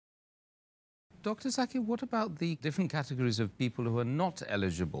Dr. Zakir, what about the different categories of people who are not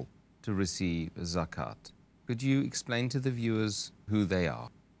eligible to receive zakat? Could you explain to the viewers who they are?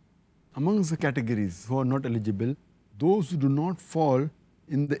 Amongst the categories who are not eligible, those who do not fall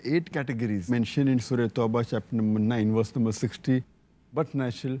in the 8 categories mentioned in Surah Tawbah, chapter number 9, verse number 60, but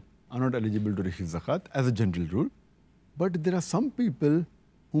natural, are not eligible to receive zakat as a general rule. But there are some people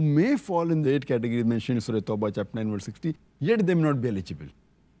who may fall in the 8 categories mentioned in Surah Tawbah, chapter 9, verse 60, yet they may not be eligible.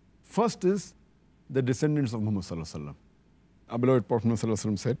 First is the descendants of Muhammad Sallallahu Alaihi Wasallam. Our beloved Prophet Muhammad Sallallahu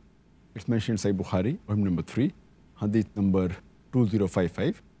Alaihi Wasallam said, it's mentioned in Sahih Bukhari, volume number 3, hadith number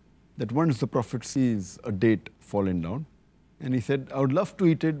 2055, that once the Prophet sees a date fallen down, and he said, I would love to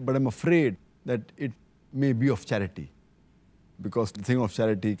eat it, but I'm afraid that it may be of charity, because the thing of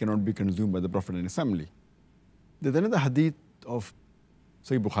charity cannot be consumed by the Prophet and his family. There's another hadith of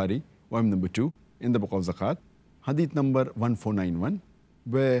Sahih Bukhari, volume number 2, in the book of Zakat, hadith number 1491,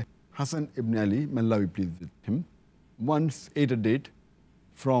 where Hassan ibn Ali, may Allah be pleased with him, once ate a date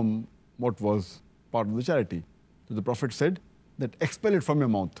from what was part of the charity. So the Prophet said that expel it from your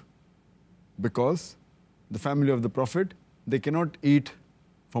mouth, because the family of the Prophet, they cannot eat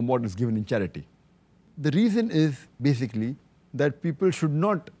from what is given in charity. The reason is basically that people should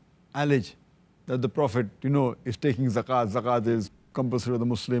not allege that the Prophet, is taking zakat. Zakat is compulsory of the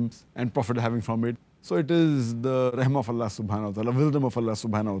Muslims and Prophet having from it. So it is the rahmah of Allah subhanahu wa ta'ala, wisdom of Allah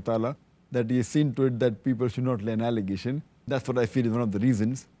subhanahu wa ta'ala, that he has seen to it that people should not lay an allegation. That's what I feel is one of the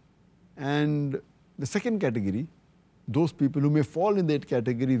reasons. And the second category, those people who may fall in that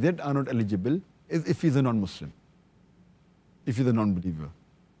category that are not eligible, is if he's a non-Muslim, if he's a non-believer.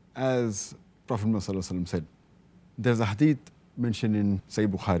 As Prophet Muhammad said, there's a hadith mentioned in Sahih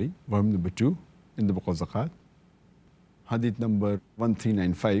Bukhari, volume number 2, in the book of Zakat, hadith number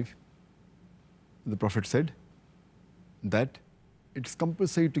 1395. The Prophet said that it's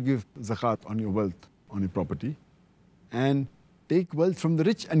compulsory to give zakat on your wealth, on your property, and take wealth from the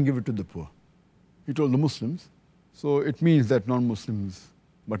rich and give it to the poor. He told the Muslims, so it means that non-Muslims,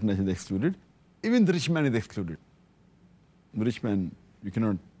 but is excluded. Even the rich man is excluded. The rich man, you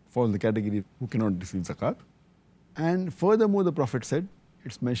cannot fall in the category who cannot receive zakat. And furthermore, the Prophet said,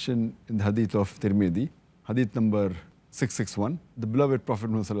 it's mentioned in the hadith of Tirmidhi, hadith number 661, the beloved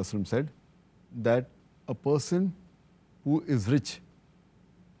Prophet Muhammad said that a person who is rich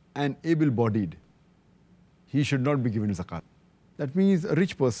and able-bodied, he should not be given zakat. That means a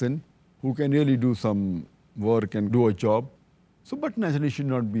rich person who can really do some work and do a job, so but naturally should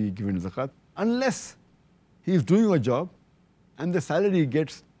not be given zakat unless he is doing a job and the salary he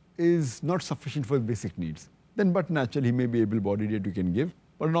gets is not sufficient for his basic needs. Then but naturally he may be able-bodied, yet you can give.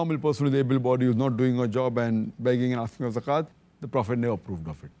 But a normal person who is able-bodied, who is not doing a job and begging and asking for zakat, the Prophet never approved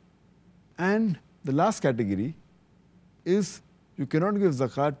of it. And the last category is you cannot give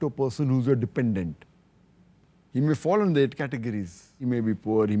zakat to a person who is a dependent. He may fall in the 8 categories. He may be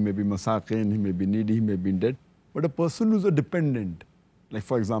poor, he may be masakin, he may be needy, he may be in debt. But a person who is a dependent, like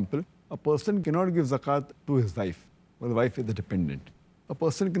for example, a person cannot give zakat to his wife, because the wife is a dependent. A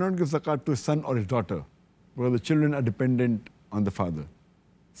person cannot give zakat to his son or his daughter, because the children are dependent on the father.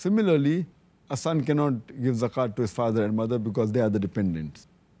 Similarly, a son cannot give zakat to his father and mother because they are the dependents.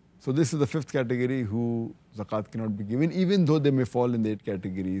 So this is the 5th category who zakat cannot be given, even though they may fall in the 8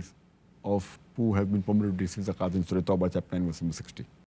 categories of who have been permitted to receive zakat in Surah Tawbah, chapter 9, verse number 60.